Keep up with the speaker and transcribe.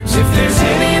If there's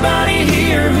anybody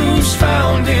here who's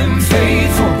found him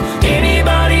faithful,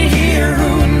 anybody here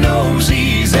who knows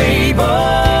he's able,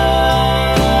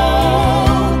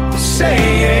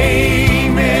 say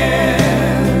amen.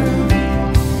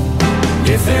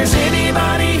 If there's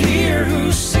anybody here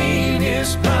who's seen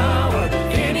his power,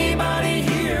 anybody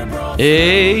here brought...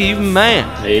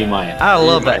 Amen. Amen. I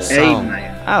love that song.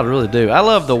 Amen. I really do. I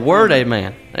love the word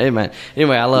amen. Amen.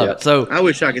 Anyway, I love it. So I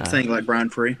wish I could sing like Brian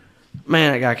Free.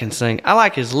 man, that guy can sing. I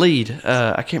like his lead.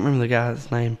 I can't remember the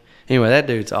guy's name. Anyway, that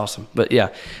dude's awesome. But yeah,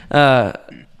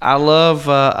 I love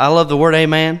the word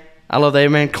amen. I love the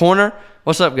amen corner.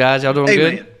 What's up, guys? Y'all doing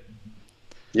good?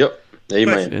 Yep.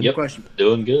 Amen. Question. Yep. Question.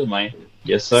 Doing good, man.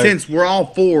 Yes, sir. Since we're all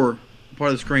four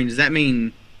part of the screen, does that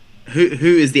mean who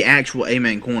is the actual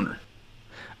amen corner?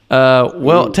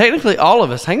 Well, technically, all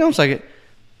of us. Hang on a second.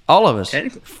 All of us.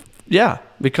 Technically. Yeah,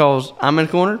 because I'm in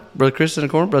the corner, Brother Chris is in the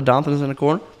corner, Brother Donovan's in the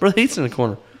corner, Brother Heath's in the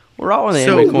corner. We're all in the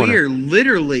amen corner.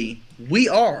 So we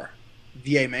are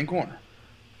the amen corner.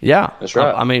 Yeah. That's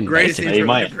right. I mean, Greatest basically.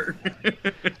 intro Amen.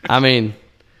 ever. I mean,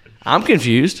 I'm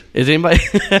confused. Is anybody?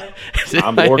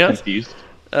 I'm more confused.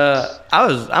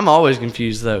 I'm always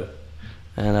confused though.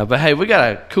 And but hey, we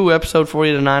got a cool episode for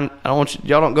you tonight. I don't want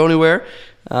y'all don't go anywhere.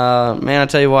 Man, I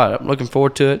tell you what, I'm looking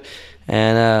forward to it.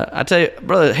 And I tell you,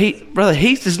 brother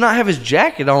Heath does not have his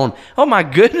jacket on. Oh my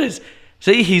goodness!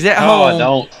 See, he's at home. I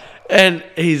don't. And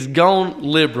he's gone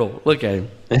liberal. Look at him.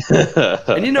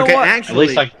 And you know Okay, what?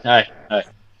 actually, At least hey.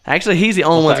 Actually, he's the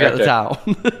only one that's got the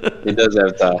towel. He does have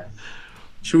a tie.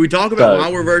 should we talk about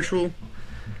why we're virtual?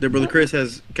 That Brother Chris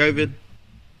has COVID?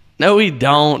 No, we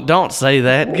don't. Don't say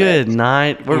that. Good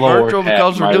night. We're Lord virtual have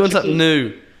because we're doing mercy. something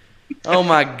new. Oh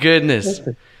my goodness!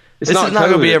 This is not not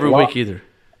going to be COVID, every it's week lice. either.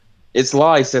 It's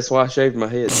lice. That's why I shaved my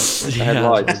head. I had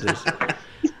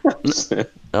lice.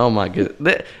 Oh my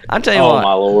goodness! I tell you Oh what,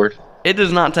 my Lord. it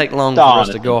does not take long for us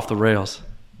to Donovan. go off the rails.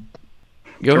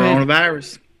 Go ahead.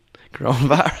 Coronavirus.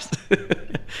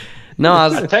 Coronavirus. No,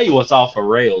 I tell you what's off the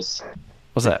rails.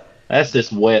 what's that? That's this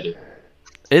weather.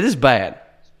 It is bad.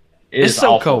 It It's is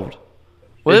so awful. cold.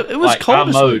 Well, it was Like, cold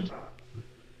this week.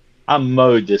 I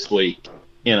mowed this week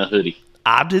in a hoodie.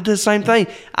 I did the same thing.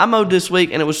 I mowed this week,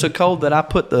 and it was so cold that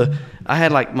I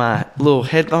had like my little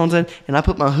headphones in, and I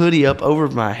put my hoodie up over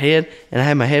my head, and I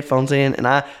had my headphones in, and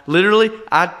I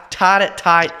tied it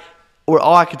tight, where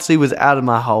all I could see was out of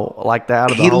my hole, like the out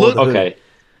of the hole. of the hoodie. Okay.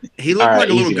 He looked All right, like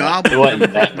a little easy now. goblin. It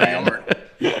wasn't that in the bad.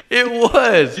 yard. It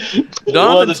was.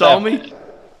 Donovan wasn't saw that me. bad.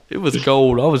 It was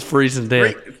cold. I was freezing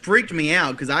dead. Freaked me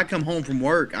out because I come home from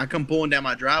work. I come pulling down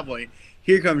my driveway.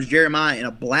 Here comes Jeremiah in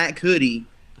a black hoodie,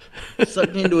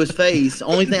 sucked into his face.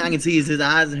 Only thing I can see is his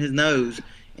eyes and his nose.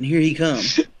 And here he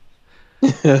comes.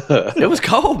 It was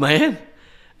cold, man.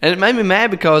 And it made me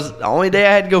mad because the only day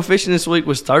I had to go fishing this week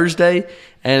was Thursday,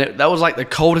 and that was like the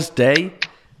coldest day.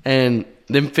 And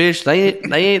them fish, they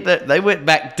went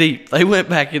back deep. They went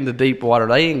back into deep water.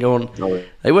 They wasn't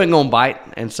going to bite.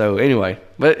 And so anyway,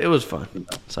 but it was fun.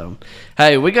 So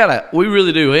hey, we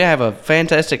really do. We have a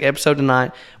fantastic episode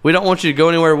tonight. We don't want you to go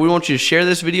anywhere. We want you to share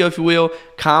this video if you will,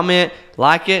 comment,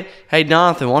 like it. Hey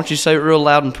Jonathan, why don't you say it real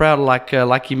loud and proud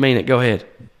like you mean it? Go ahead.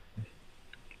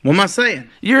 What am I saying?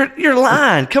 You're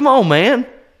lying. Come on, man.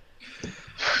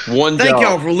 Thank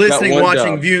y'all for listening, Got one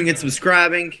watching, job. viewing, and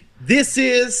subscribing. This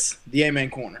is the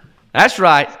Amen Corner. That's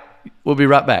right. We'll be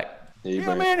right back.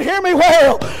 Hear me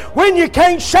well. When you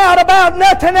can't shout about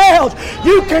nothing else,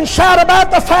 you can shout about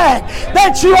the fact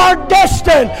that you are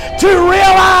destined to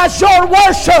realize your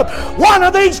worship. One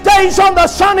of these days on the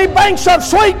sunny banks of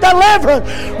sweet deliverance,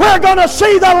 we're going to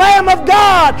see the Lamb of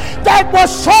God that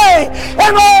was slain,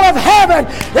 and all of heaven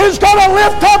is going to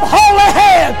lift up holy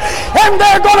hands, and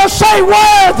they're going to say,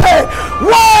 worthy,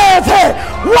 worthy,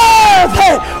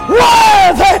 worthy,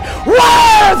 worthy,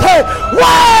 worthy,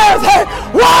 worthy,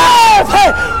 worthy.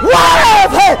 Worthy,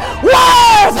 worthy,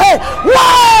 worthy,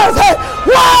 worthy,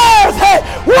 worthy,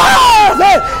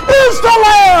 worthy is the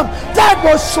Lamb that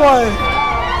was slain.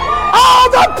 All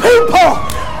the people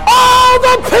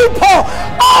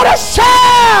ought to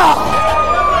shout.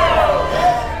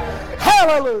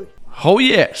 Hallelujah. Oh,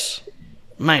 yes.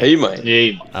 Man. Amen.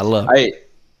 Yeah. I love it. Hey,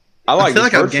 I like feel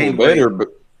this like I've virtual gained better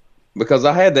because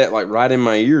I had that like right in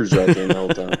my ears right there the whole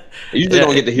time. I usually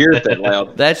don't get to hear it that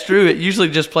loud. That's true. It usually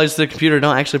just plays through the computer.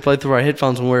 Don't actually play through our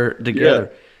headphones when we're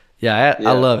together. Yeah,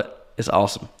 I love it. It's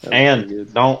awesome. And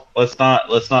let's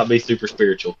not be super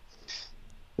spiritual.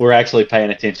 We're actually paying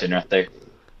attention right there.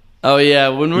 Oh, yeah.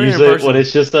 When we're Usually in person. when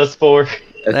it's just us four,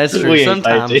 That's true. we ain't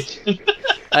paying Sometimes. attention.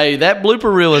 Hey, that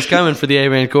blooper reel is coming for the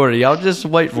Amen Quarter. Y'all just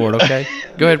wait for it, okay?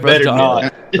 Go ahead, Brother Better Jonathan.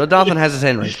 not. Brother Jonathan has his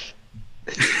hand raised.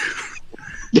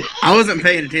 I wasn't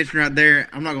paying attention right there.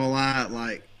 I'm not gonna lie.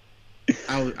 Like,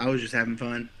 I was just having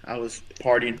fun. I was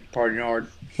partying hard.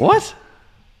 What?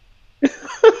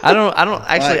 I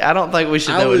don't think we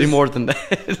should know any more than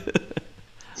that.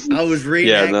 I was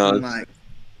reenacting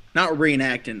not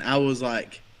reenacting. I was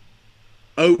like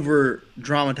over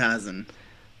dramatizing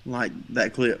like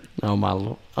that clip. Oh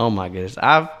my goodness!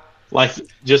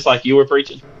 Just like you were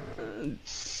preaching.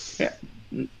 Yeah,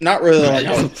 not really like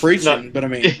I was preaching, but I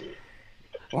mean.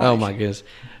 Oh my goodness.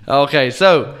 Okay,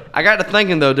 so I got to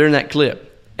thinking though during that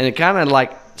clip, and it kind of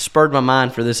like spurred my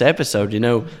mind for this episode. You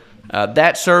know,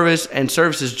 that service and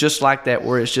services just like that,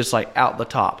 where it's just like out the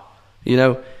top. You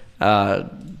know,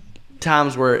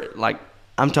 times where like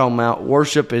I'm talking about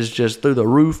worship is just through the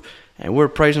roof, and we're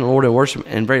praising the Lord in worship,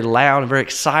 and very loud and very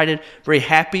excited, very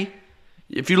happy.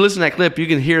 If you listen to that clip, you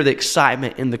can hear the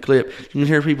excitement in the clip. You can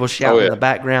hear people shouting in the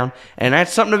background, and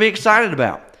that's something to be excited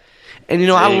about. And you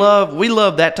know, we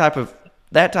love that type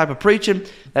of preaching,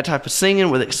 that type of singing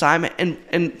with excitement,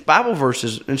 and Bible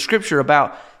verses and scripture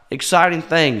about exciting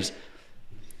things.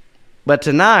 But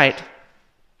tonight,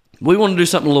 we want to do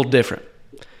something a little different.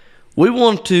 We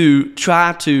want to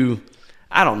try to,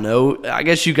 I don't know, I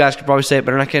guess you guys could probably say it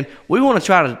better than I can. We want to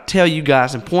try to tell you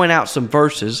guys and point out some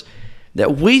verses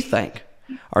that we think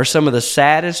are some of the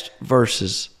saddest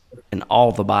verses in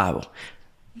all the Bible.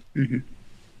 Mm-hmm.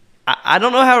 I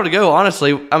don't know how to go,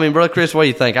 honestly. I mean, Brother Chris, what do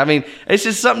you think? I mean, it's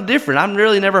just something different. I've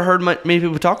really never heard many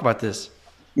people talk about this.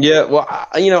 Yeah, well,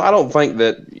 I don't think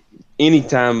that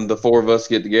anytime the four of us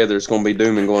get together, it's going to be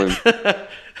doom and gloom.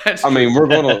 I mean, we're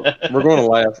going to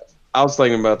laugh. I was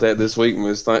thinking about that this week when we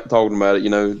was talking about it, you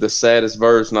know, the saddest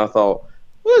verse, and I thought,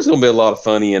 well, there's going to be a lot of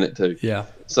funny in it, too. Yeah.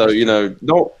 So, you know,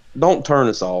 don't turn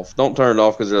us off. Don't turn it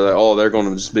off because they're like, oh, they're going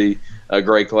to just be a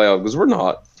gray cloud, because we're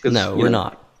not. No, we're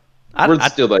not. We're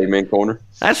still the Amen Corner.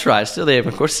 That's right, still the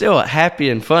Amen Corner. Still happy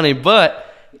and funny, but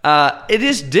it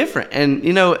is different. And,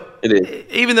 you know, it is.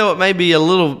 Even though it may be a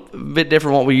little bit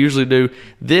different what we usually do,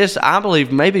 this, I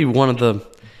believe, may be one of the,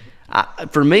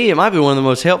 for me, it might be one of the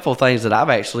most helpful things that I've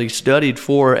actually studied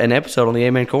for an episode on the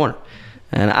Amen Corner.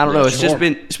 And I don't know,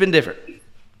 it's been different.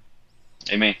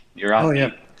 Amen. You're right. Oh,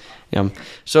 yeah. Yeah.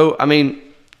 So, I mean,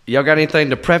 y'all got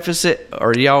anything to preface it, or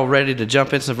are y'all ready to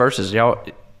jump in some verses?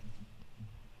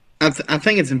 I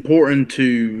think it's important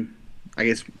to, I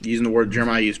guess, using the word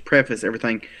Jeremiah used, preface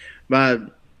everything, but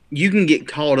you can get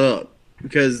caught up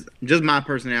because just my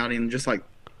personality and just like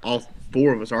all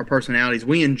four of us, our personalities,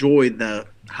 we enjoy the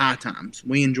high times.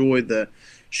 We enjoy the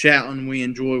shouting. We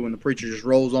enjoy when the preacher just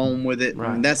rolls on with it. Right.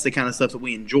 I mean, that's the kind of stuff that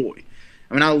we enjoy.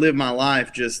 I mean, I live my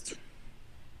life just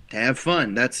to have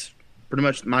fun. That's pretty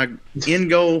much my end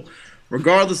goal.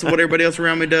 Regardless of what everybody else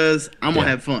around me does, I'm going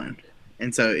to have fun.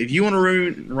 And so if you want to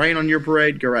rain on your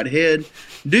parade, go right ahead.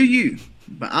 Do you.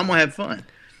 But I'm going to have fun.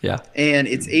 Yeah. And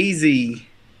it's easy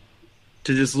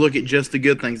to just look at just the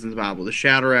good things in the Bible, the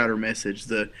shout-outer message,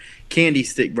 the candy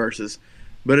stick verses.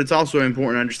 But it's also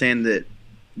important to understand that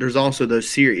there's also those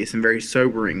serious and very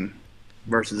sobering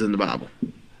verses in the Bible.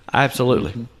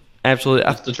 Absolutely. Absolutely.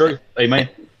 That's the truth. Amen.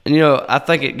 And, you know, I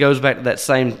think it goes back to that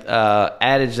same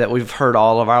adage that we've heard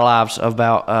all of our lives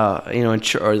about, you know, in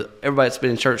or everybody that's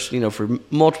been in church, you know, for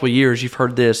multiple years, you've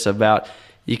heard this about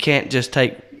you can't just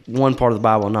take one part of the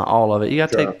Bible and not all of it. You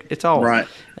got to take it's all. Right.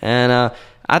 And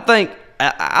I think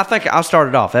I'll start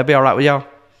it off. That'd be all right with y'all?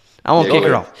 I'm going to kick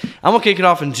it off. I'm going to kick it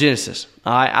off in Genesis.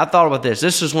 All right. I thought about this.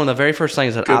 This is one of the very first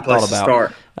things that I thought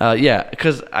about. Yeah,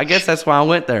 because I guess that's why I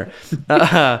went there.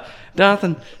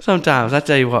 Jonathan, sometimes, I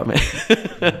tell you what,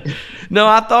 man. No,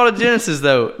 I thought of Genesis,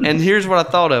 though, and here's what I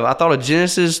thought of. I thought of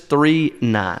Genesis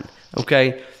 3:9,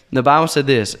 okay? The Bible said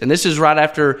this, and this is right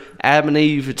after Adam and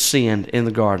Eve had sinned in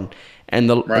the garden. And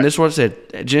this is what it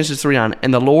said, Genesis 3:9.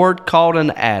 And the Lord called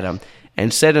unto Adam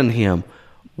and said unto him,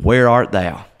 Where art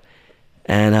thou?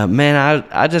 And, man,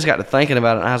 I just got to thinking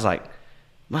about it, and I was like,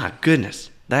 my goodness,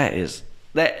 and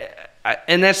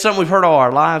that's something we've heard all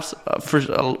our lives, for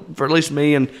at least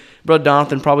me and Brother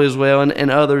Jonathan probably as well,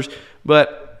 and others.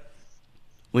 But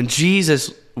when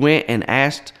Jesus went and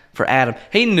asked for Adam,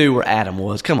 he knew where Adam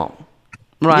was. Come on.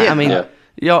 Right? Yeah. I mean,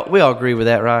 y'all, we all agree with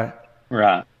that, right?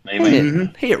 Right.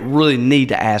 Amen. He didn't really need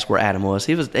to ask where Adam was.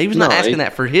 He was not asking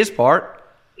that for his part.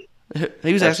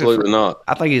 He was asking for, not.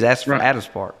 I think he's asking for Adam's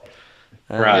part.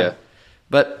 Right. Yeah.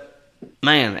 But,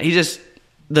 man,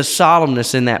 the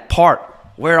solemnness in that part,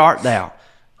 where art thou?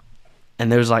 And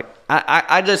there's like,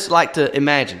 I just like to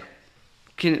imagine.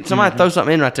 Can somebody throw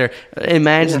something in right there?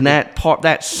 Imagine that part,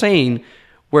 that scene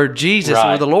where Jesus,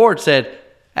 where the Lord said,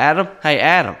 Adam, hey,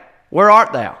 Adam, where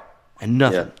art thou? And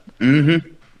nothing. Yeah.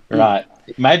 Mm-hmm. Right.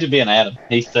 Imagine being Adam.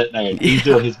 He's sitting there. He's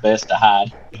doing his best to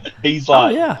hide. He's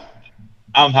like,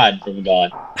 I'm hiding from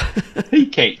God. He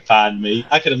can't find me.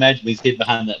 I can imagine he's hid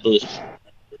behind that bush.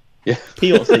 Yeah.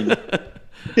 He won't see me.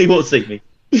 He won't see me.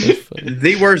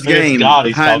 The worst It's game God of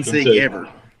he's hide and talking seek to. ever.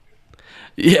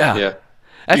 Yeah. Yeah.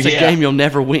 That's a Yeah. game you'll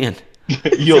never win.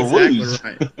 You'll Exactly lose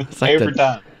right. It's like every the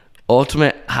time.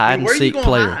 ultimate hide and Where you seek gonna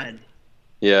player. hide?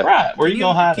 Yeah. Right. Where you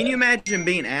gonna hide? Can at? you imagine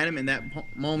being Adam in that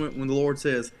moment when the Lord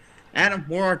says, "Adam,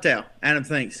 where art thou?" Adam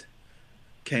thinks,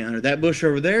 "Okay, under that bush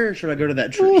over there, or should I go to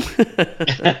that tree?"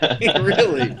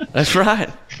 Really, That's right.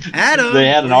 Adam. They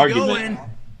had an where you argument. going?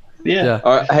 Yeah. Yeah.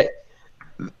 All right. Hey,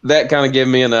 that kind of gave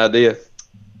me an idea.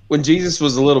 When Jesus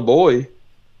was a little boy,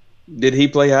 did he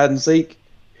play hide and seek?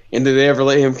 And did they ever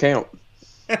let him count?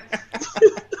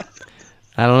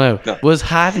 I don't know. No. Was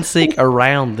hide and seek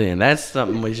around then? That's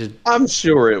something we should. I'm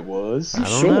sure it was. I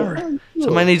don't know.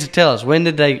 Somebody needs to tell us when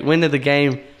did the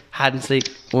game hide and seek?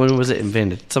 When was it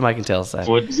invented? Somebody can tell us that.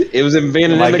 It was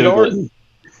invented in Somebody the Google garden.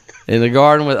 In the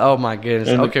garden with, oh my goodness.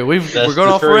 And Okay, we're that's going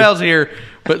the off the truth. rails here,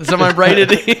 but somebody braided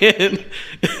it in.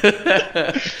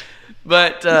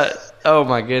 But oh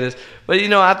my goodness. But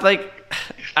I think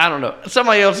I don't know.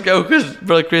 Somebody else go because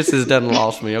Brother Chris has done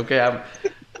lost me. Okay,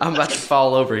 I'm about to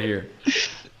fall over here.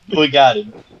 We got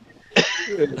him.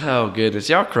 Oh goodness,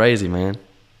 y'all crazy, man.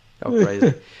 Y'all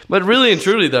crazy. But really and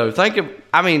truly though, I think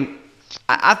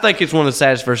it's one of the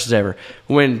saddest verses ever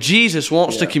when Jesus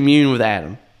wants to commune with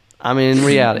Adam. I mean, in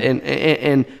reality,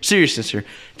 and seriousness here,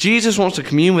 Jesus wants to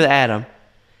commune with Adam,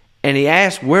 and he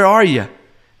asks, "Where are you?"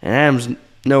 And Adam's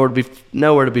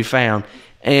nowhere to be found.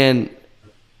 And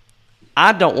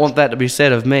I don't want that to be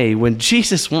said of me. When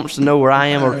Jesus wants to know where I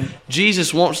am, or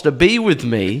Jesus wants to be with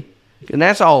me, and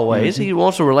that's always He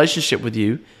wants a relationship with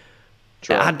you.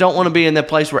 Right. I don't want to be in that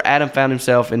place where Adam found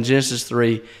himself in Genesis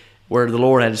 3, where the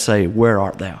Lord had to say, "Where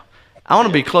art thou?" I want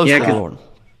to be close to the Lord.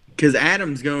 Because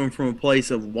Adam's going from a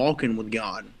place of walking with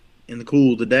God in the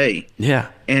cool of the day. Yeah.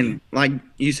 And like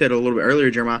you said a little bit earlier,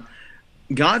 Jeremiah,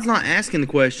 God's not asking the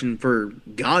question for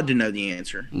God to know the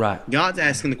answer. Right. God's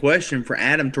asking the question for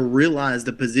Adam to realize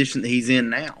the position that he's in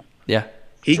now. Yeah.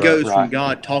 He goes from right.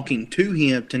 God talking to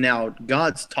him to now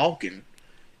God's talking,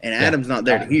 and Adam's not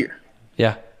there to hear.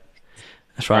 Yeah.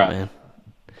 That's right, Right. man.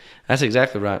 That's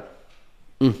exactly right.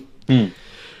 It's a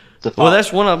Well, thought.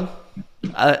 that's one of them.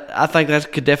 I think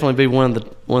that could definitely be one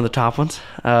of the top ones.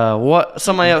 What?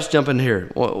 Somebody else jump in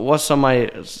here. What's somebody?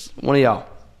 One of y'all,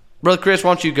 Brother Chris. Why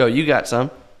don't you go? You got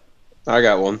some. I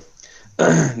got one.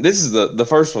 This is the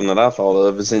first one that I thought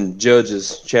of. It's in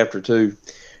Judges chapter 2.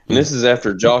 And this is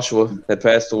after Joshua had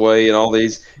passed away and all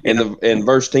these. And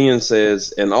verse 10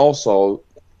 says, and also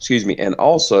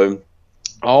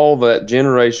all that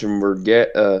generation were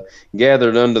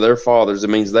gathered unto their fathers.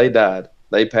 It means they died.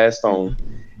 They passed on.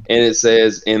 And it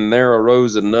says, and there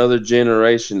arose another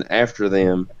generation after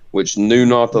them, which knew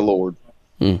not the Lord.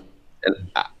 And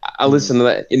I listen to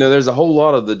that. There's a whole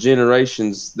lot of the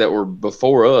generations that were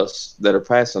before us that are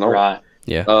passing on. Right.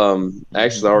 Yeah.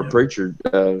 Actually, our preacher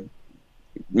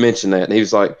mentioned that. And he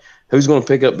was like, who's going to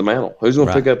pick up the mantle? Who's going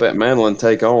to pick up that mantle and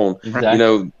take on?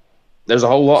 Exactly. There's a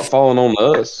whole lot falling on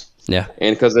us. Yeah.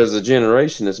 And because there's a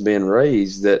generation that's being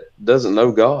raised that doesn't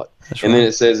know God. That's And right. then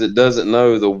it says it doesn't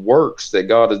know the works that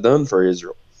God has done for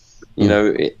Israel.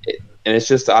 And it's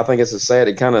just, I think it's a sad,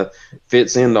 it kind of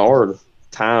fits into our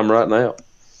time right now.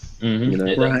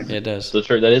 Mm-hmm. It does. So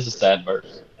true. That is a sad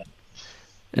verse.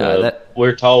 Yeah.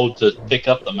 We're told to pick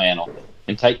up the mantle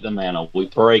and take the mantle. We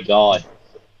pray, God,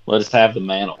 let us have the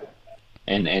mantle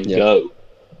and go.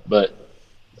 But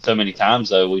so many times,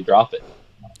 though, we drop it.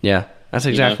 Yeah. That's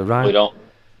exactly right. We don't.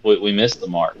 We miss the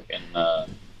mark. And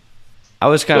I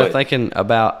was kind Go of ahead. thinking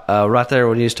about right there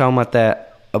when you was talking about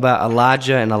that, about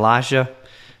Elijah and Elisha,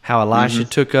 how Elisha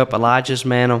took up Elijah's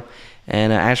mantle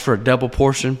and asked for a double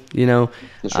portion,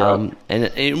 That's right.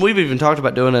 And we've even talked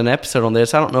about doing an episode on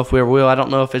this. I don't know if we ever will. I don't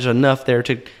know if there's enough there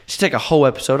to take a whole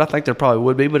episode. I think there probably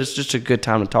would be, but it's just a good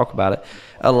time to talk about it.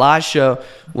 Elisha,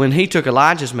 when he took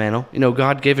Elijah's mantle,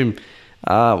 God gave him,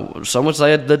 some would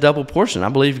say, the double portion. I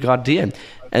believe God did.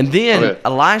 And then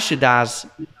Elisha dies,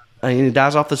 he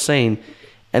dies off the scene.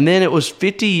 And then it was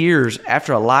 50 years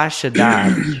after Elisha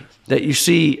died that you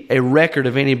see a record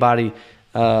of anybody,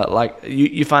 like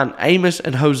you find Amos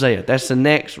and Hosea. That's the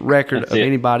next record of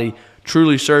anybody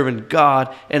truly serving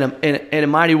God in a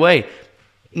mighty way.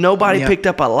 Nobody picked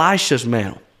up Elisha's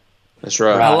mantle. That's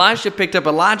right. Elisha picked up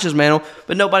Elijah's mantle,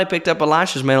 but nobody picked up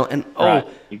Elisha's mantle. And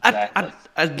exactly.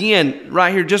 Again,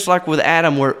 right here, just like with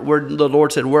Adam, where the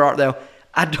Lord said, "Where art thou?"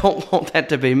 I don't want that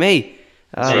to be me.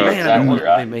 I don't want it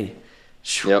to be me.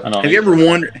 Yep. Have you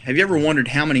ever wondered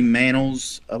how many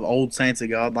mantles of old saints of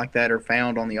God like that are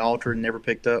found on the altar and never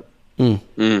picked up?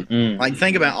 Like,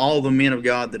 think about all the men of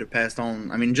God that have passed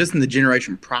on. I mean, just in the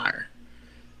generation prior,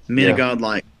 men of God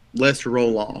like Lester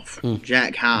Roloff,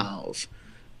 Jack Hiles,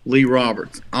 Lee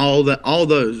Roberts, all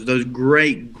those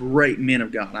great men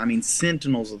of God. I mean,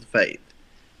 sentinels of the faith.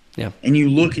 Yeah. And you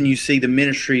look and you see the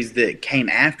ministries that came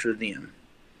after them,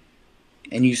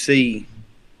 and you see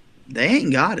they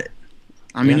ain't got it.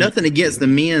 I mean, nothing against the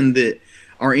men that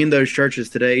are in those churches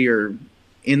today or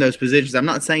in those positions. I'm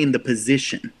not saying the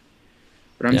position,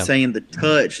 but I'm saying the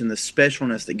touch and the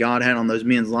specialness that God had on those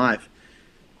men's life.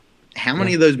 How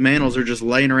many of those mantles are just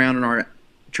laying around in our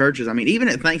churches? I mean, even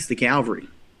at Thanks to Calvary,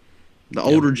 the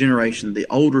older generation, the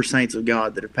older saints of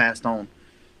God that have passed on.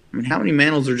 I mean, how many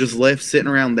mantles are just left sitting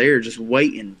around there just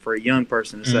waiting for a young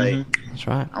person to say, That's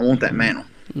right. I want that mantle.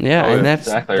 Yeah, and that's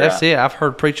exactly right. It. I've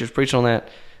heard preachers preach on that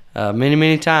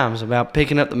many times about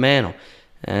picking up the mantle.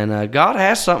 And God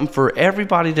has something for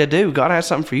everybody to do. God has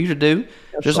something for you to do,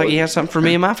 just like He has something for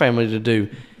me and my family to do.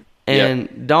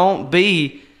 And don't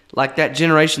be like that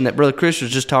generation that Brother Chris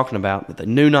was just talking about, that they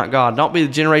knew not God. Don't be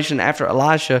the generation after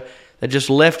Elisha that just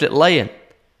left it laying.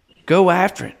 Go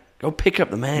after it. Go pick up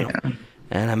the mantle. Yeah.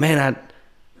 And man,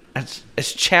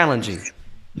 it's challenging.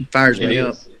 It fires me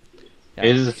up. Yeah.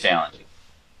 It is a challenge.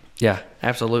 Yeah,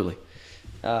 absolutely.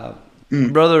 Brother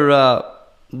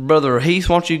Heath,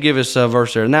 why don't you give us a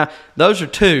verse there? Now, those are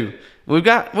two. We've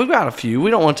got a few.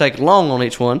 We don't want to take long on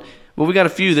each one, but we got a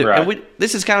few that. Right. And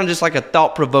this is kind of just like a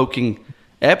thought-provoking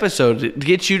episode to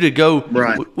get you to go.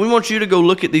 Right. We want you to go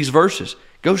look at these verses.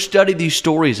 Go study these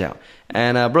stories out.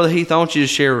 And Brother Heath, I want you to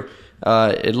share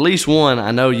at least one. I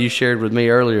know you shared with me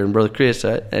earlier, and Brother Chris,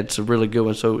 it's a really good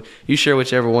one. So you share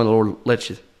whichever one the Lord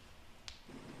lets you.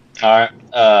 All right,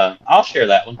 I'll share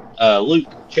that one. Luke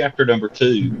chapter number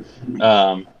 2,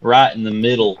 right in the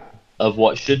middle of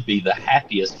what should be the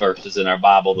happiest verses in our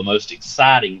Bible, the most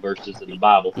exciting verses in the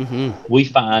Bible. We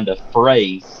find a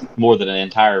phrase, more than an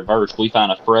entire verse, we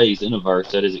find a phrase in a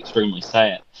verse that is extremely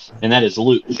sad. And that is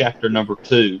Luke chapter number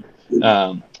 2,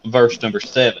 verse number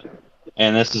 7.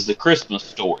 And this is the Christmas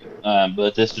story,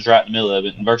 but this is right in the middle of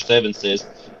it. And verse 7 says,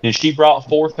 "And she brought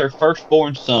forth her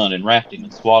firstborn son and wrapped him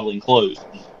in swaddling clothes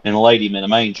and laid him in a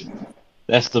manger."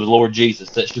 That's the Lord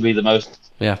Jesus. That should be the most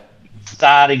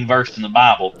exciting verse in the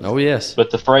Bible. Oh, yes.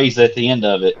 But the phrase at the end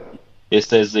of it, it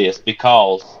says this,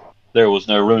 "because there was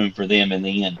no room for them in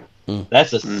the inn."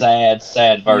 That's a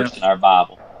sad verse in our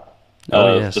Bible.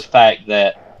 The fact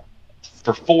that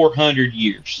for 400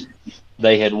 years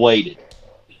they had waited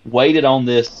on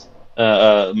this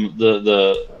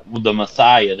the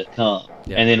Messiah to come,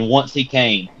 and then once He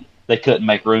came, they couldn't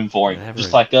make room for Him.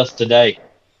 Just like us today,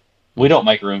 we don't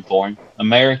make room for Him.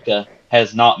 America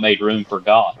has not made room for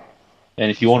God. And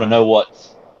if you want to know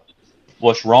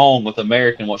what's wrong with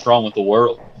America and what's wrong with the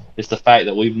world, it's the fact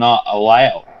that we've not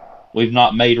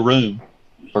made room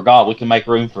for God. We can make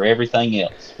room for everything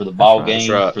else, for the ball games,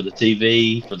 for the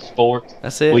TV, for the sports.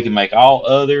 That's it. We can make all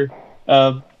other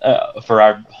for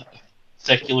our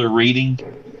secular reading,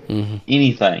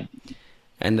 anything.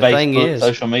 And the Facebook, thing is,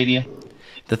 social media.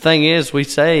 The thing is, we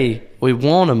say we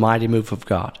want a mighty move of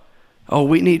God. Oh,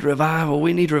 we need revival.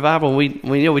 We need revival.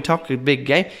 We talk a big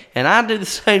game, and I do the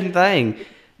same thing,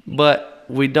 but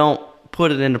we don't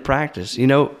put it into practice. You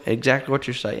know exactly what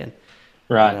you're saying,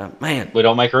 right? Man, we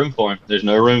don't make room for Him. There's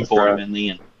no room for Him in the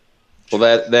inn. Well,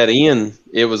 that inn,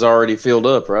 it was already filled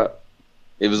up, right?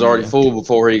 It was already full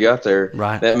before He got there.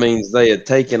 Right. That means they had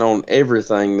taken on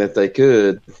everything that they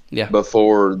could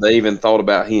before they even thought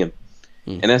about Him.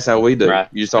 And that's how we do. Right.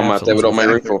 You're talking about that. We don't make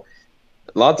room for.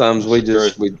 A lot of times we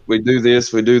just we do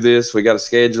this, we got a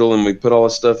schedule, and we put all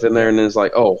this stuff in there, and then it's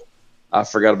like, oh, I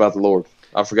forgot about the Lord.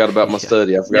 I forgot about my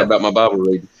study. I forgot about my Bible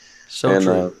reading. So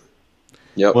true.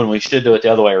 When we should do it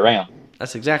the other way around.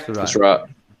 That's exactly right. That's right.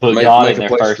 Put God in there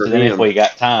first, and then if we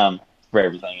got time for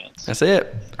everything else. That's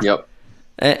it. Yep.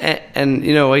 And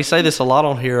you know, we say this a lot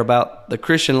on here about the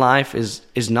Christian life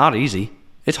is not easy.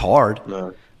 It's hard,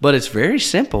 but it's very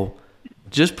simple.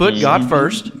 Just put God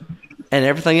first, and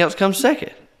everything else comes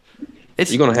second.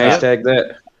 You gonna hashtag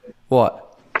that?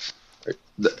 What?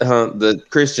 The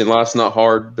Christian life's not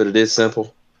hard, but it is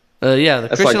simple. The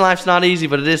Christian life's not easy,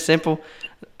 but it is simple.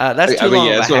 That's too long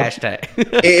of a hashtag.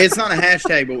 It's not a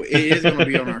hashtag, but it is going to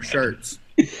be on our shirts.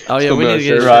 Oh yeah, we need to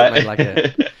get a shirt made like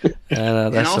that.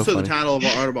 And also so the title of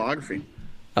our autobiography.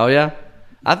 Oh yeah,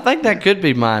 I think that could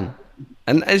be mine.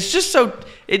 And it's just so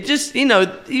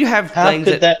you have things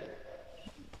that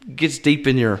gets deep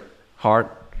in your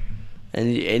heart,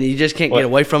 and you just can't get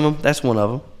away from them. That's one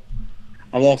of them.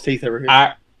 I lost teeth over here.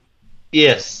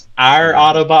 Our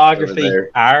autobiography.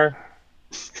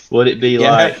 Would it be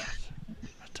like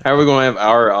How are we going to have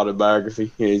our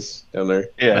autobiography? He's down there.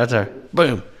 Yeah, That's our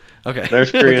boom. Okay.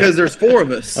 there's Chris. Because there's 4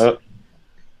 of us. Oh,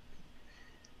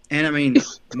 And I mean,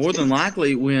 more than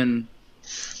likely, when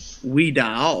we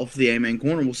die off, the Amen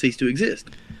Corner will cease to exist.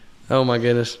 Oh my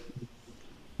goodness.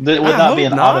 that would I not be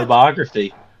hope an not.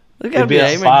 autobiography. It gotta It'd be be a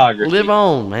amen. biography. Live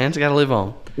on, man. It's gotta live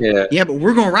on. Yeah. Yeah, but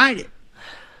we're gonna write it.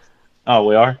 Oh,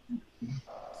 we are.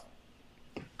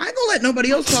 I ain't gonna let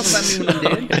nobody else talk about me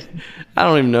when I'm dead. I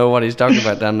don't even know what he's talking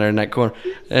about down there in that corner.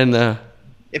 And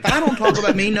If I don't talk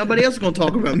about me, nobody else is gonna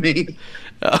talk about me.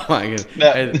 oh my goodness.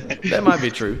 No. Hey, that might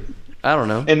be true. I don't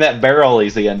know. In that barrel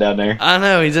he's in down there. I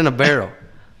know he's in a barrel.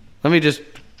 Let me just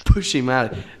push him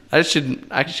out. I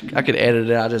could edit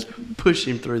it. I just push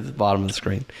him through the bottom of the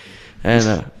screen.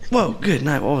 And whoa, good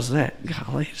night. What was that?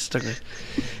 Golly, it stuck me.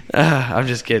 I'm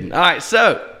just kidding. All right,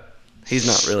 so he's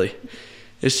not really.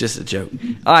 It's just a joke.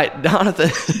 All right,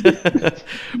 Donathan,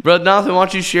 brother Donathan, why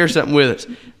don't you share something with us?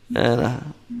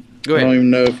 And go I don't ahead. even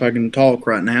know if I can talk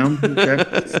right now. Okay.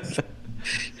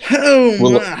 Oh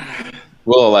Well, my!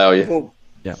 We'll allow you. Well,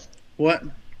 Yeah. what?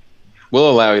 We'll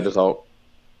allow you to talk.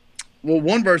 Well,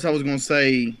 one verse I was going to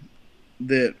say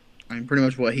that, I mean, pretty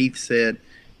much what Heath said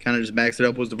kind of just backs it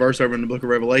up was the verse over in the book of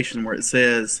Revelation where it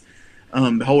says,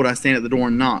 behold, I stand at the door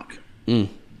and knock. Mm.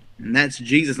 And that's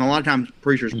Jesus. And a lot of times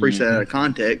preachers preach that out of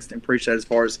context and preach that as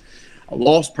far as a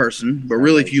lost person. But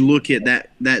really, if you look at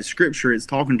that scripture, it's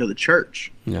talking to the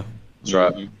church. Yeah. That's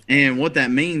right. And what that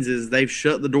means is they've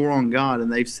shut the door on God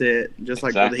and they've said, just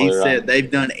like Exactly what he right. said, they've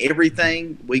done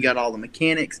everything. We got all the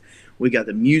mechanics, we got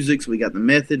the musics, we got the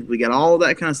method, we got all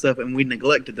that kind of stuff, and we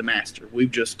neglected the master.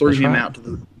 We've just threw That's him right. out to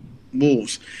the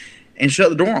wolves and shut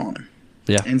the door on him.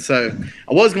 Yeah. And so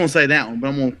I was going to say that one, but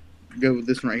I'm going to go with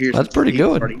this one right here. That's since pretty he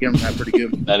good. started getting that pretty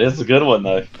good. That is a good one,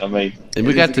 though. I mean, And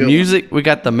we It got is a the good music. We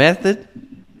got the method.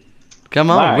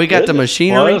 Come on. my We got the goodness.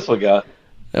 machinery. What else we got?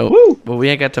 Oh, but we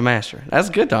ain't got the master. That's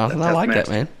good, Donathan. I That's like that,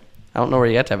 master. man. I don't know where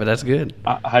you got that, but that's good.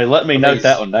 Hey, let me note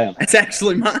that one down. That's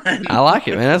actually mine. I like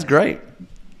it, man. That's great.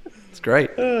 It's great.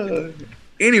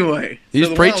 Anyway. He was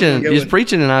so the one I was gonna preaching. go He was with-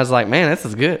 preaching, and I was like, "Man, this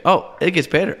is good." Oh, it gets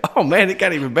better. Oh man, it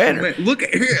got even better. Man, look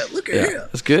at here. Look at Yeah, here.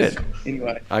 it's good.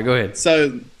 Anyway. All right, go ahead.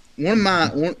 So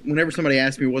whenever somebody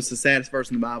asks me what's the saddest verse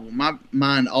in the Bible, my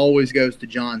mind always goes to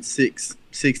John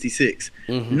 6:66.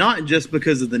 Mm-hmm. Not just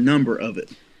because of the number of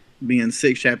it being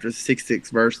 6 chapters,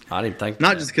 66 verse. I didn't think.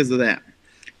 Not just because of that,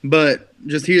 but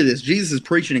just hear this. Jesus is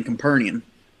preaching in Capernaum,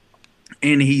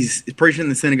 and he's preaching in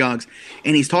the synagogues,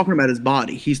 and he's talking about his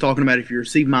body. He's talking about if you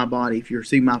receive my body, if you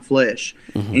receive my flesh,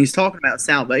 and he's talking about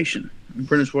salvation. And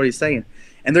pretty much what he's saying,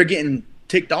 and they're getting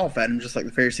ticked off at him just like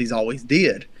the Pharisees always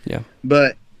did. Yeah.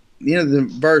 But the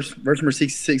verse number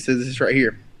 66 says this right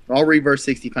here. I'll read verse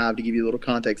 65 to give you a little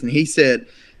context. And he said,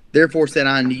 "Therefore said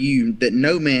I unto you that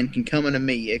no man can come unto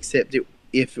me except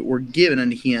if it were given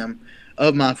unto him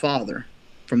of my Father."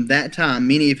 From that time,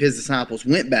 many of his disciples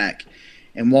went back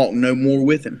and walked no more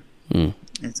with him. Mm.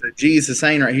 And so Jesus is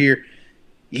saying right here,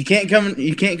 you can't come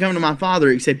to my Father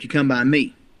except you come by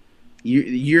me.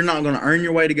 You're not going to earn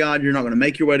your way to God. You're not going to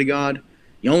make your way to God.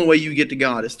 The only way you get to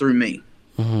God is through me.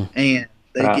 Mm-hmm. And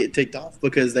they get ticked off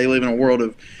because they live in a world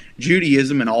of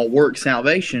Judaism and all work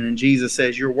salvation. And Jesus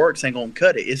says, your works ain't going to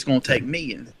cut it. It's going to take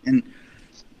me. And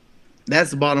that's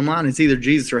the bottom line. It's either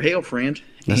Jesus or hell, friend.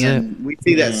 That's and we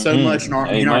see that so much in our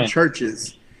Amen.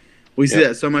 churches. We see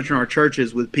that so much in our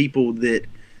churches with people that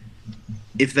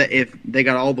if they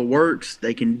got all the works,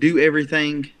 they can do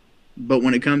everything. But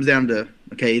when it comes down to,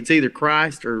 okay, it's either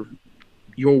Christ or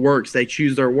your works, they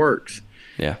choose their works.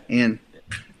 Yeah. And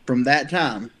from that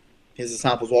time, his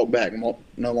disciples walked back and walked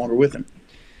no longer with him.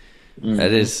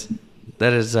 That is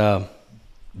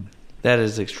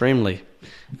extremely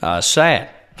sad.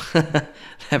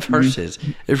 That verse is.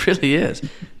 It really is.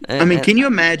 I mean, can you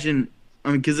imagine? I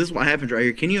mean, because this is what happens right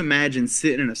here. Can you imagine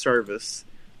sitting in a service,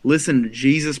 listening to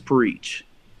Jesus preach,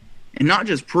 and not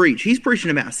just preach? He's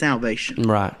preaching about salvation.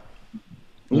 Right.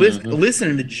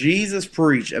 Listening to Jesus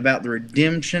preach about the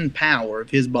redemption power of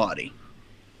his body,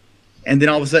 and then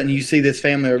all of a sudden you see this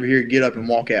family over here get up and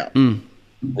walk out.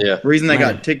 Yeah. The reason they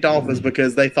Man. got ticked off is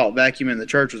because they thought vacuuming the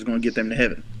church was going to get them to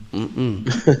heaven.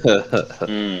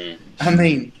 I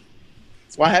mean,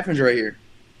 that's what happens right here.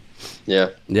 Yeah.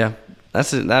 Yeah.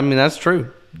 That's it. I mean, that's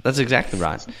true. That's exactly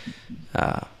right.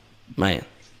 Man.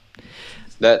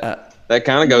 That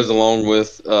kind of goes along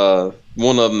with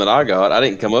one of them that I got. I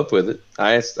didn't come up with it.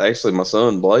 I asked actually my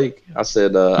son Blake. I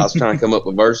said I was trying to come up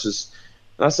with verses,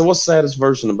 and I said, "What's the saddest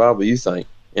verse in the Bible you think?"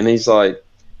 And he said,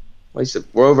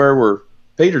 "We're over there where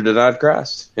Peter denied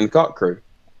Christ in the cock crew,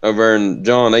 over in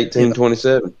John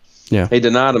 18:27. Yeah. He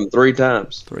denied him 3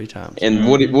 times. 3 times. And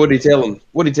what did he tell him?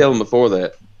 What did he tell him before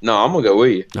that? No, I'm gonna go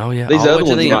with you. Oh yeah, These all the other way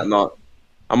to ones the might end. not.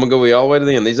 I'm gonna go with you all the way to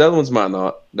the end. These other ones might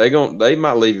not. They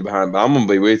might leave you behind, but I'm gonna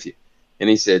be with you. And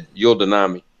he said, "You'll deny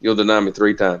me. You'll deny me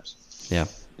 3 times." Yeah.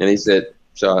 And he said,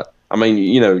 "So I mean,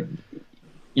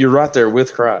 you're right there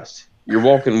with Christ. You're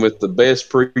walking with the best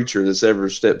preacher that's ever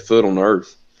stepped foot on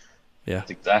earth, Yeah.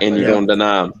 That's exactly. and you're right. gonna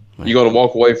deny him. You're gonna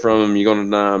walk away from him. You're gonna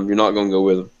deny him. You're not gonna go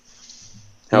with him.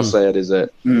 How sad is that?"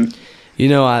 You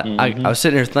know, I was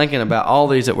sitting here thinking about all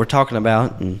these that we're talking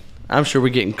about, and I'm sure we're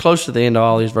getting close to the end of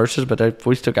all these verses, but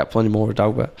we still got plenty more to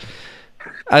talk about.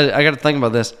 I got to think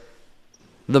about this.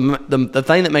 The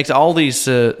thing that makes all these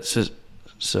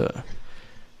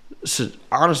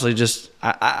honestly just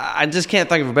I just can't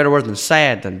think of a better word than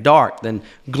sad, than dark, than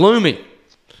gloomy,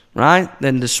 right?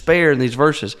 Than despair in these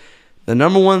verses. The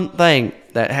number one thing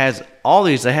that has all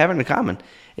these they have in common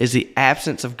is the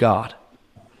absence of God.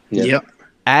 Yeah. Yep.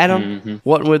 Adam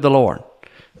wasn't with the Lord.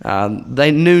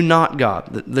 They knew not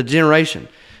God. The generation,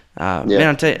 man,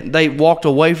 I tell you, they walked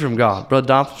away from God. Brother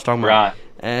Donald was talking about,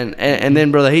 Right. and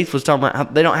then Brother Heath was talking about how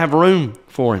they don't have room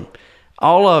for Him.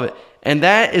 All of it, and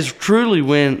that is truly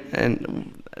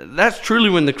that's truly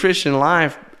when the Christian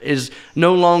life is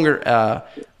no longer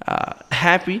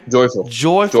happy,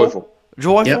 joyful.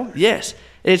 Yep. Yes.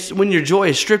 It's when your joy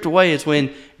is stripped away. It's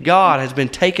when God has been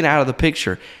taken out of the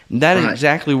picture. And that is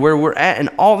exactly where we're at in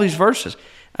all these verses.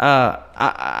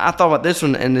 I thought about this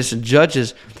one, and this is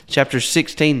Judges chapter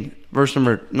 16, verse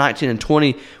number 19 and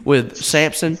 20 with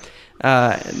Samson.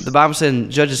 The Bible said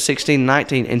in Judges 16 and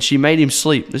 19, and she made him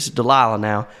sleep. This is Delilah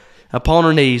now. Upon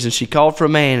her knees, and she called for a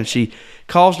man, and she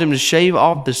caused him to shave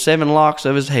off the 7 locks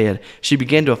of his head. She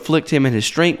began to afflict him, and his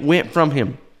strength went from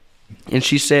him. And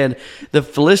she said, "The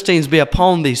Philistines be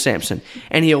upon thee, Samson."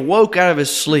 And he awoke out of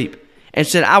his sleep and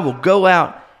said, "I will go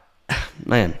out,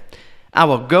 man, I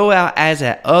will go out as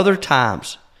at other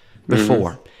times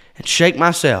before, and shake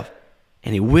myself."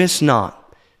 And he wist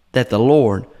not that the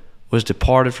Lord was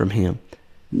departed from him.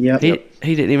 Yep.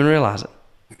 He didn't even realize it.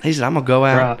 He said, "I'm going to go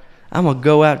out. Right. I'm going to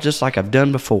go out just like I've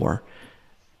done before."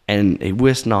 And he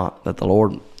wist not that the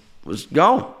Lord was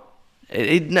gone.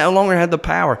 He no longer had the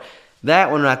power.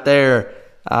 That one right there,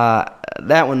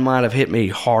 that one might have hit me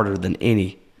harder than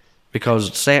any,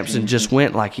 because Samson just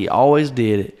went like he always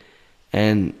did it,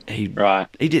 and he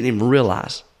didn't even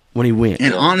realize when he went.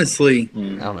 And honestly, I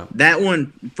don't know. that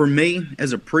one, for me,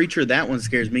 as a preacher, that one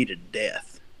scares me to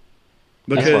death.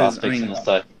 That's what I was Because, fixing to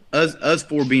say. us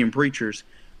four being preachers,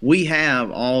 we have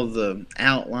all the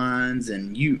outlines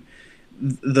and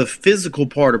the physical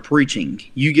part of preaching,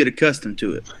 you get accustomed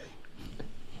to it.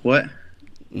 What?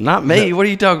 Not me. What are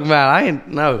you talking about? I ain't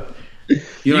no.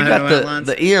 You don't have no got outlines?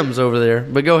 the M's over there.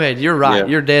 But go ahead. You're right. Yeah.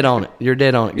 You're dead on it. You're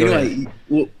dead on it. Go ahead. Anyway,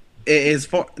 well, as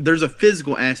far there's a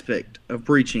physical aspect of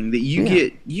preaching that you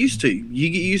get used to. You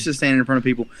get used to standing in front of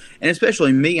people, and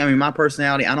especially me. I mean, my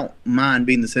personality, I don't mind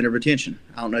being the center of attention.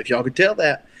 I don't know if y'all could tell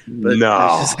that, but No.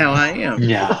 that's just how I am.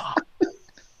 Yeah.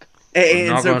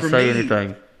 And so for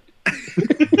me,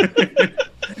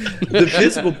 the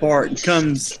physical part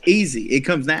comes easy. It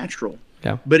comes natural.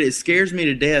 Yeah. But it scares me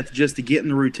to death just to get in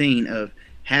the routine of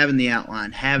having the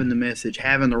outline, having the message,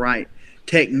 having the right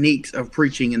techniques of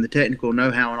preaching and the technical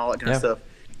know-how and all that kind of stuff,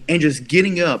 and just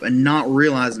getting up and not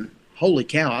realizing, holy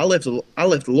cow, I left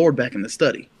the Lord back in the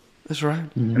study. That's right.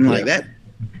 And like that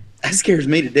scares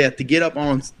me to death, to get up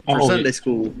on for Sunday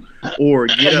school or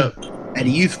get up at a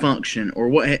youth function or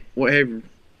whatever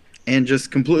and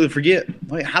just completely forget,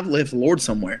 wait, I've left the Lord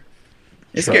somewhere.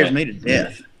 It scares me to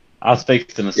death. I was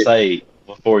fixing to say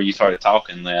before you started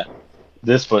talking that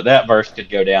that verse could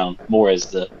go down more as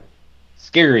the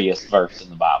scariest verse in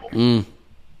the Bible.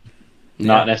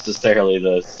 Not necessarily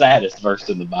the saddest verse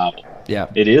in the Bible. Yeah.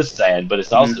 It is sad, but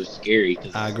it's also scary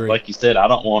because, I agree. like you said, I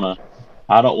don't want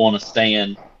to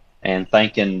stand and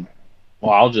thinking,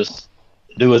 well, I'll just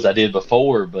do as I did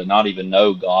before, but not even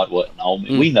know God wasn't on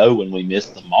me. We know when we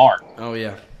missed the mark. Oh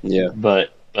yeah. Yeah.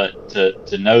 But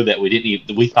to know that we didn't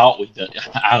even, we thought we did,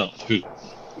 I don't know.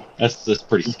 That's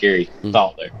pretty scary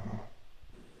thought there.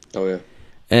 Oh yeah.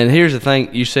 And here's the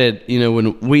thing, you said,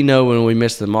 when we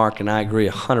miss the mark, and I agree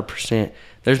 100%.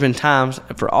 There's been times,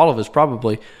 for all of us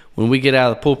probably, when we get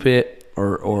out of the pulpit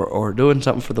or doing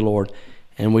something for the Lord,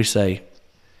 and we say,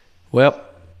 well,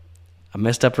 I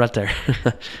messed up right there.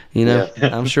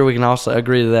 I'm sure we can also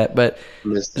agree to that. But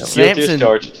Samson,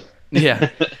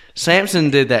 Samson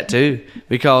did that too,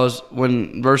 because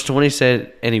when verse 20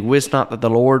 said, and he wist not that the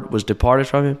Lord was departed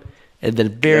from him, and the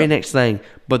very next thing,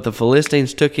 but the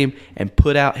Philistines took him and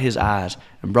put out his eyes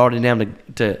and brought him down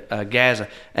to Gaza.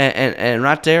 And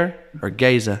right there, or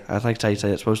Gaza, I think that's how you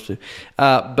say it's supposed to.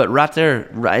 But right there,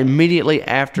 immediately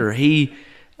after he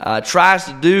tries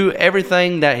to do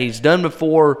everything that he's done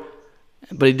before,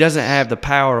 but he doesn't have the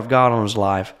power of God on his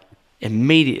life,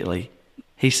 immediately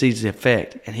he sees the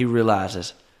effect and he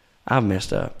realizes, I've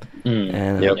messed up.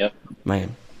 And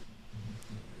man,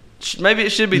 maybe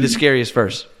it should be the scariest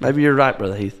verse. Maybe you're right,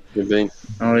 Brother Heath. Could be.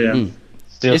 Oh yeah.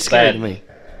 Still It's scary sad to me.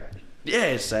 Yeah,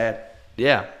 it's sad.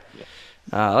 Yeah.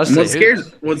 And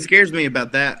what scares me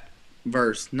about that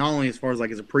verse, not only as far as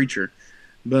like as a preacher,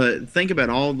 but think about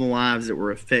all the lives that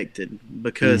were affected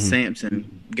because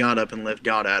Samson got up and left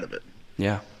God out of it.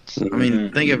 Yeah. I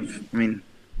mean,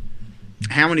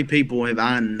 how many people have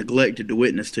I neglected to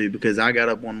witness to because I got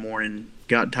up one morning,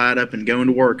 got tied up and going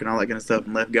to work and all that kind of stuff,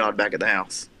 and left God back at the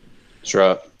house? That's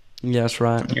right. Yeah, that's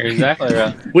right. You're exactly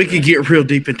right. We could get real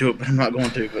deep into it, but I'm not going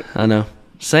to. But I know.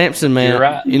 Samson, man. You're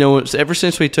right. You know, ever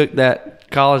since we took that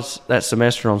college that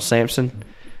semester on Samson,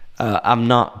 I've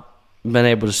not been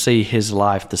able to see his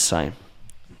life the same.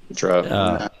 That's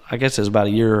right. I guess it was about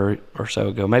a year or so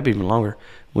ago, maybe even longer.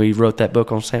 We wrote that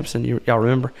book on Samson. Y'all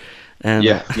remember? And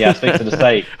Yeah, I was fixing to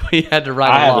say. we had to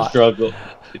write I a have lot. a struggle.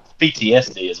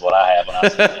 PTSD is what I have when I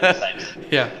see Samson.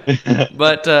 Yeah.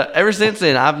 But ever since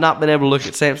then, I've not been able to look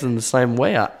at Samson the same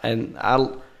way.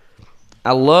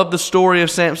 I love the story of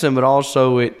Samson, but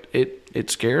also it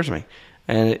scares me,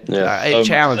 and it So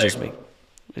challenges much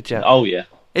me. Oh yeah,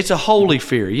 It's a holy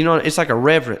fear. You know, it's like a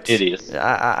reverence. it is.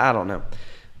 I don't know.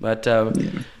 But,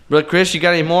 Brother Chris, you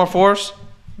got any more for us?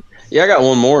 Yeah, I got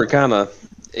one more. It kind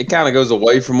of goes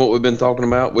away from what we've been talking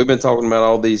about. We've been talking about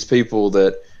all these people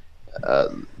that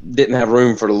didn't have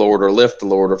room for the Lord or left the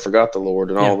Lord or forgot the Lord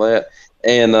and all that.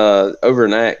 And over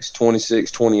in Acts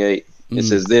 26:28, it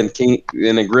says, Then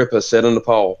Agrippa said unto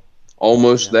Paul,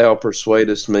 Almost thou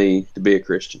persuadest me to be a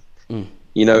Christian.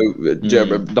 You know,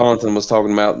 Donaldson was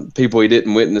talking about people he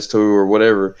didn't witness to or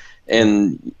whatever,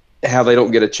 and how they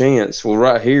don't get a chance. Well,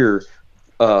 right here,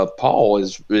 Paul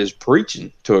is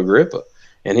preaching to Agrippa,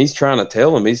 and he's trying to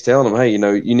tell him. He's telling him, hey, you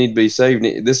know, you need to be saved.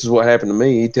 This is what happened to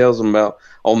me. He tells him about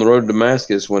on the road to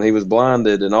Damascus when he was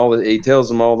blinded and all that. He tells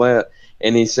him all that,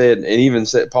 and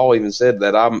Paul even said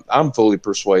that I'm fully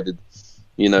persuaded,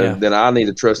 you know, that I need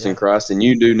to trust in Christ, and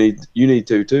you need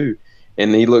to too.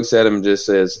 And he looks at him and just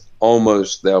says,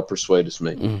 Almost thou persuadest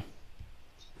me.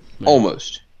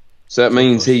 Almost. So that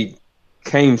means he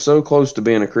came so close to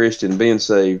being a Christian, being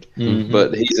saved,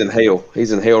 but he's in hell.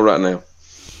 He's in hell right now.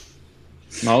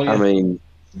 Oh, yeah. I mean,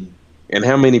 and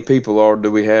how many people do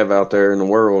we have out there in the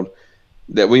world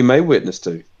that we may witness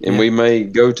to, and we may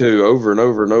go to over and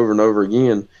over and over and over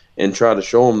again and try to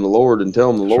show them the Lord and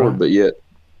tell them the Lord, but yet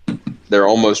they're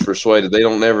almost persuaded. They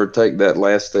don't never take that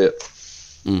last step.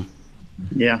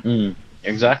 yeah.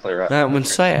 Exactly right. That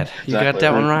one's sad. You got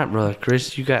that one right, Brother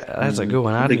Chris. That's a good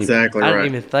one. I didn't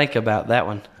even think about that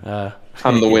one.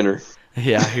 I'm the winner.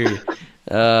 Yeah, I hear you.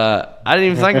 I didn't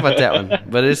even think about that one,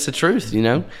 but it's the truth, you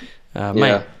know.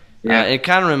 Man, it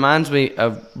kind of reminds me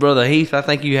of Brother Heath. I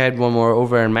think you had one more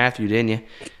over in Matthew, didn't you?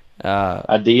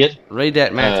 I did. Read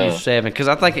that Matthew 7, because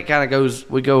I think it kind of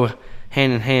we go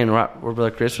hand in hand right where Brother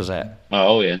Chris was at.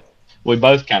 Oh yeah, we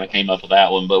both kind of came up with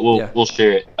that one, but we'll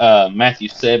share it. Matthew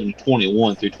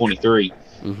 7:21 through 23.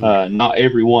 Not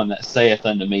everyone that saith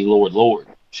unto me, Lord, Lord,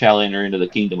 shall enter into the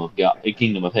kingdom of God, the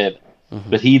kingdom of heaven.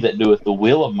 But he that doeth the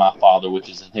will of my Father which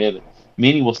is in heaven.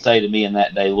 Many will say to me in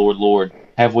that day, Lord, Lord,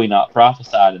 have we not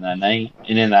prophesied in thy name,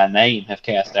 and in thy name have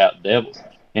cast out devils,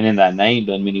 and in thy name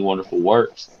done many wonderful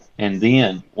works? And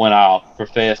then when I'll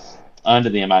profess unto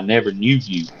them, I never knew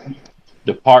you.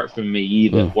 Depart from me, ye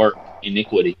that work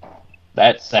iniquity.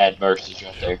 That's sad verses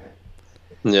right there.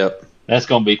 Yep. That's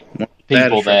going to be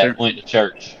people that went to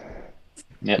church.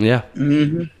 Yep. Yeah.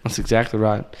 That's exactly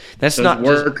right. That's Those not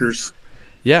workers.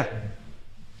 Yeah.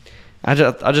 I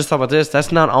just thought about this.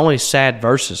 That's not only sad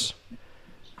verses.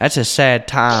 That's a sad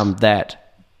time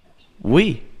that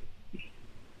we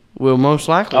will most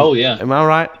likely. Oh, yeah. Am I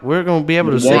right? We're going to be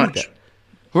able to see that.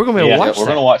 We're going to be able to watch that. We're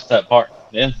going to watch that part.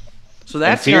 Yeah. So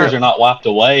that's fears are not wiped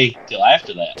away till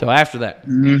after that.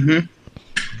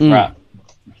 Right.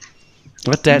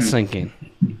 Let that sink in.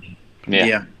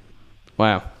 Yeah.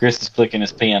 Wow. Chris is clicking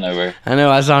his pen over. I know.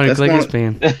 I saw him click his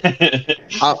pen.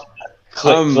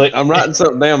 Click. I'm writing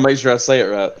something down. Make sure I say it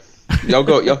right.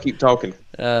 Y'all keep talking.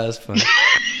 That's funny.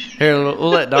 Here, we'll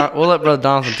let Brother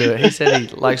Donaldson do it. He said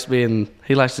he likes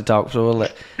to talk, so we'll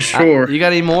let. Sure. You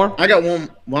got any more? I got one.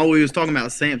 While we was talking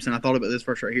about Samson, I thought about this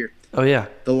verse right here. Oh yeah.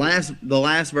 The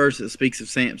last verse that speaks of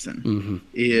Samson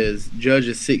is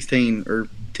Judges 16, or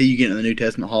till you get into the New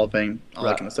Testament Hall of Fame, all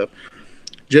that kind of stuff.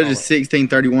 Judges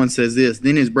 16:31 says this: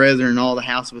 Then his brethren and all the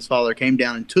house of his father came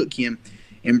down and took him,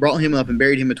 and brought him up and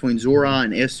buried him between Zorah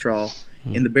and Eshtral,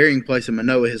 in the burying place of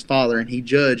Manoah, his father, and he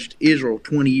judged Israel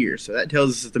 20 years. So that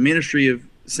tells us that the ministry of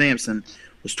Samson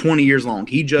was 20 years long.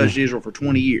 He judged Israel for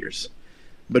 20 years.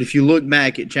 But if you look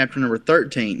back at chapter number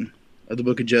 13 of the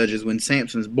book of Judges, when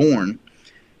Samson's born,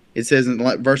 it says in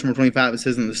verse number 25, it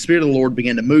says, "And the Spirit of the Lord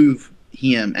began to move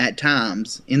him at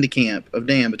times in the camp of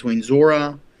Dan between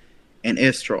Zorah and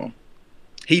Estra."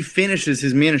 He finishes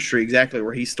his ministry exactly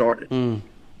where he started.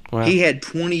 Wow. He had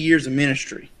 20 years of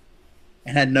ministry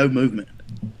and had no movement.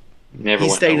 Never He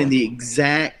went stayed nowhere. in the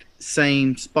exact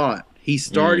same spot. He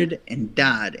started and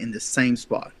died in the same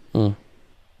spot. And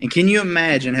can you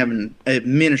imagine having a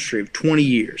ministry of 20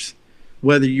 years,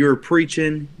 whether you're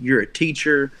preaching, you're a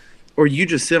teacher, or you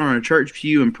just sit on a church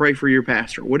pew and pray for your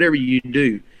pastor, whatever you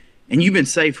do, and you've been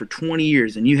saved for 20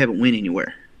 years and you haven't went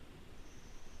anywhere.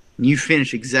 And you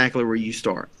finish exactly where you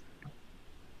start.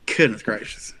 Goodness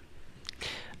gracious.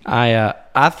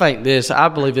 I think this. I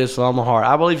believe this with all my heart.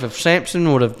 I believe if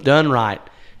Samson would have done right,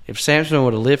 if Samson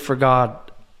would have lived for God,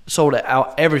 sold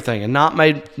out everything, and not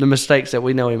made the mistakes that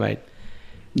we know he made,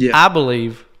 I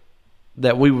believe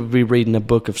that we would be reading the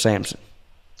book of Samson.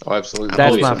 Oh, absolutely.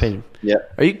 That's my opinion. Yeah.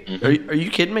 Are you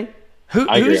kidding me?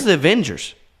 I agree. Who's the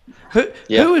Avengers?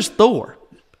 Who is Thor?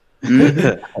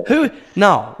 who?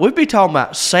 No, we'd be talking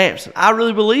about Samson. I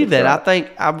really believe that. I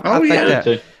think that.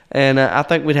 Too. And I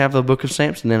think we'd have the book of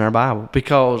Samson in our Bible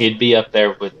because He'd be up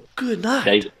there with good night.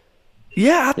 David.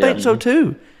 Yeah, I think so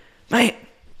too, man.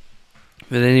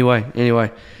 But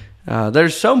anyway,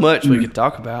 there's so much we could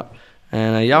talk about,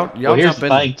 and y'all Well, here's jump the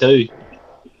in. thing too.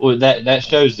 Well, that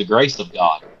shows the grace of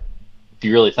God. If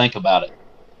you really think about it,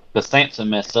 because Samson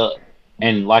messed up,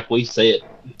 and like we said,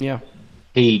 Yeah,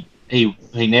 he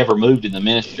never moved in the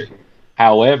ministry.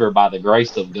 However, by the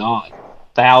grace of God,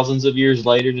 thousands of years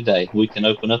later today, we can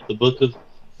open up the book of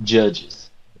Judges,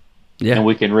 and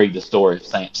we can read the story of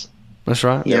Samson. that's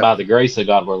right. And by the grace of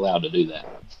God, we're allowed to do that.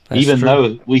 That's Even true.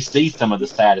 though we see some of the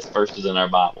saddest verses in our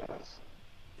Bible.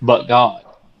 But God,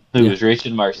 who is rich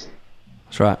in mercy,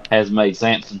 That's right. has made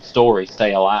Samson's story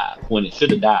stay alive when it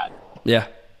should have died. Yeah,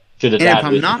 Should have And died. if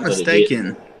I'm with not it, but it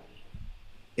didn't.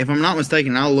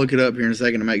 mistaken, I'll look it up here in a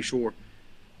second to make sure.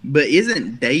 But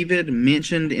isn't David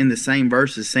mentioned in the same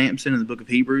verse as Samson in the book of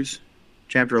Hebrews,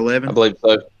 chapter 11? I believe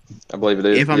so. I believe it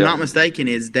is. If I'm yeah. not mistaken,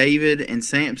 it's David and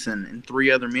Samson and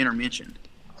 3 other men are mentioned.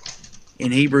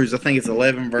 In Hebrews, I think it's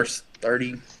 11, verse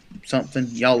 30 something.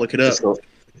 Y'all look it up.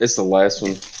 It's the last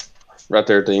one, right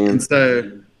there at the And end.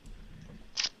 so,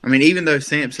 I mean, even though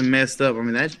Samson messed up, I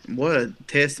mean, that's what a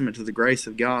testament to the grace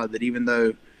of God that even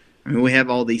though, I mean, we have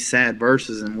all these sad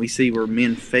verses and we see where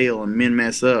men fail and men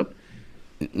mess up,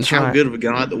 that's how right. good of a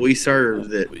God that we serve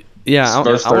that. Yeah, I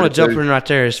Verse want to jump 32. in right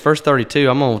there. It's verse 32.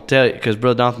 I'm going to tell you because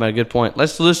Brother Donald made a good point.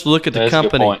 Let's look at the That's a good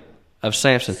company point. of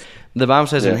Samson. The Bible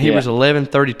says in Yeah. Hebrews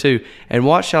 11:32, "And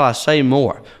what shall I say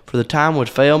more? For the time would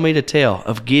fail me to tell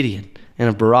of Gideon and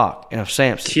of Barak and of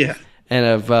Samson Yeah. and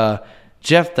of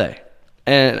Jephthah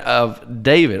and of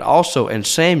David also and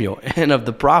Samuel and of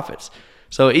the prophets."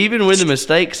 So even with the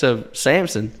mistakes of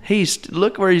Samson,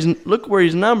 look where he's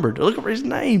numbered. Look where he's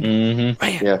named. Mm-hmm.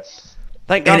 Man, Yeah.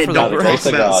 thank And God it for the don't grace.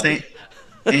 talk of about God.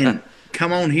 and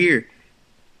come on here.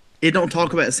 It don't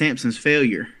talk about Samson's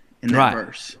failure in that Right.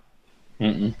 verse.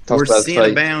 Mm-mm. Talks Where about his sin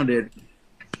faith. abounded,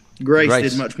 grace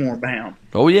Grace. did much more abound.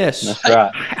 Oh yes, That's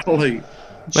right. Hallelujah.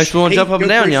 makes me want to jump up and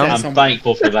down, y'all. I'm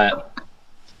thankful for that.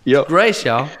 Yep. Grace,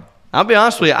 y'all. I'll be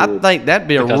honest with you. I think that'd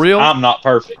be a Because real I'm not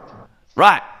perfect.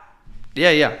 right.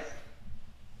 Yeah.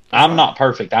 I'm not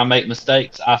perfect. I make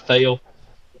mistakes. I fail.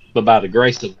 But by the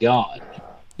grace of God,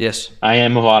 Yes, I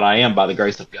am what I am by the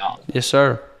grace of God. yes,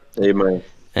 sir. Amen.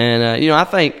 And I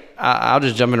think I'll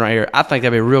just jump in right here. I think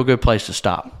that'd be a real good place to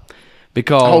stop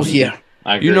because Oh yeah.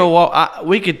 I agree. you know what?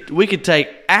 We could take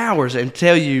hours and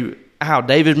tell you how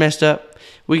David messed up.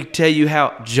 We could tell you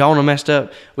how Jonah messed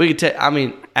up. We could tell. I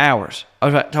mean, hours. I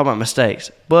was talking about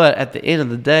mistakes. But at the end of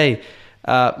the day,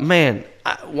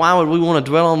 why would we want to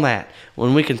dwell on that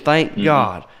when we can thank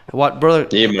God? What Brother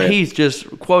Amen. Heath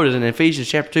just quoted in Ephesians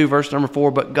chapter 2, verse number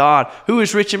 4, "But God, who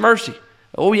is rich in mercy."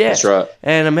 Oh, yes. That's right.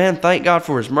 And man, thank God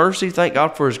for his mercy. Thank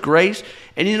God for his grace.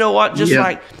 And you know what? Just Yeah.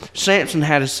 like Samson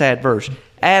had a sad verse.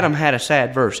 Adam had a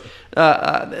sad verse.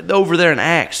 Over there in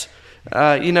Acts,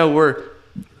 where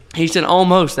he said,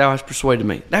 "Almost thou hast persuaded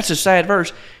me." That's a sad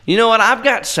verse. You know what? I've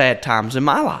got sad times in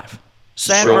my life.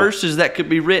 Sad Sure. verses that could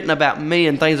be written about me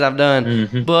and things I've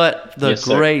done. But the Yes,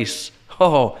 sir. grace.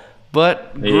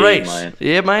 But grace. Amen.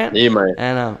 Yeah, man. Amen.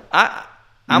 And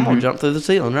I'm going to jump through the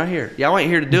ceiling right here. Y'all ain't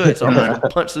here to do it, so I'm going to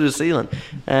punch through the ceiling.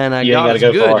 And You ain't God is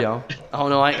gotta go good, far. y'all. Oh,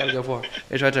 no, I ain't got to go far.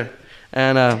 It's right there.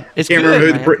 And it's Can't good,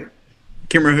 remember who man.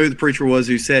 Can't remember who the preacher was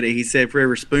who said it. He said, "For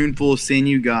every spoonful of sin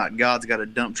you got, God's got a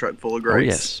dump truck full of Oh, grace."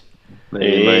 yes.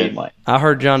 Amen. I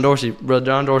heard Brother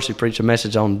John Dorsey preach a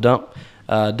message on dump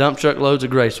truck loads of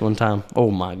grace one time.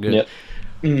 Oh, my goodness.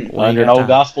 Yep. Under an old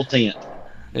gospel tent.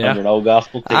 Yeah. Under an old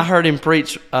gospel tent. I heard him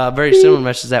preach a very similar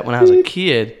message to that when I was a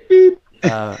kid.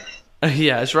 Yeah,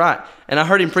 that's right. And I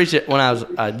heard him preach it when I was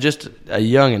just a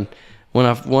youngin'. One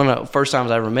of the first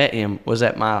times I ever met him was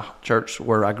at my church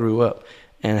where I grew up,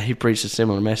 and he preached a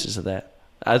similar message to that.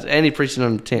 And he preached it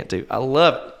on the tent too. I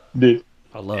love it. Dude.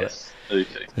 I love Yes. it.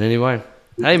 Okay. Anyway,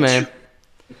 hey man,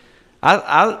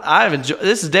 I've enjoyed.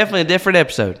 This is definitely a different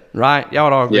episode, right? Y'all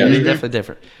would all agree. Yeah. It's definitely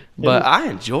different, but I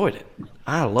enjoyed it.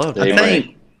 I loved it.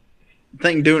 I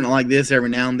think doing it like this every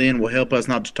now and then will help us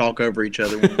not to talk over each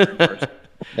other when we're in person.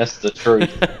 That's the truth.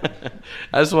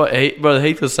 That's what Brother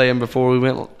Heath was saying before we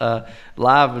went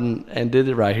live and did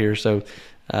it right here. So,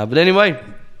 but anyway,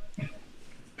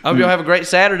 I hope y'all have a great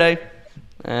Saturday,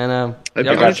 and y'all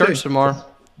go to church tomorrow.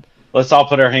 Let's all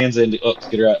put our hands in.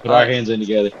 Put our hands in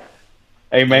together.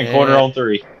 Amen. Yeah. Corner on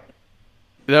 3.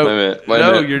 No, Wait a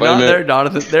no, minute, you're wait a not minute. there,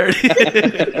 Jonathan. There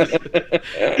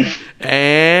it is.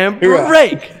 And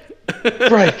break.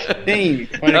 Break. Team.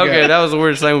 Okay, that was the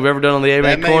weirdest thing we've ever done on the Amen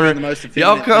That may have Corner. been the most offended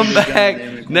Y'all come thing we've done on the back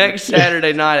Amen Corner. next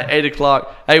Saturday night at 8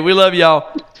 o'clock. Hey, we love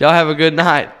y'all. Y'all have a good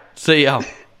night. See y'all.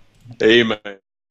 Amen.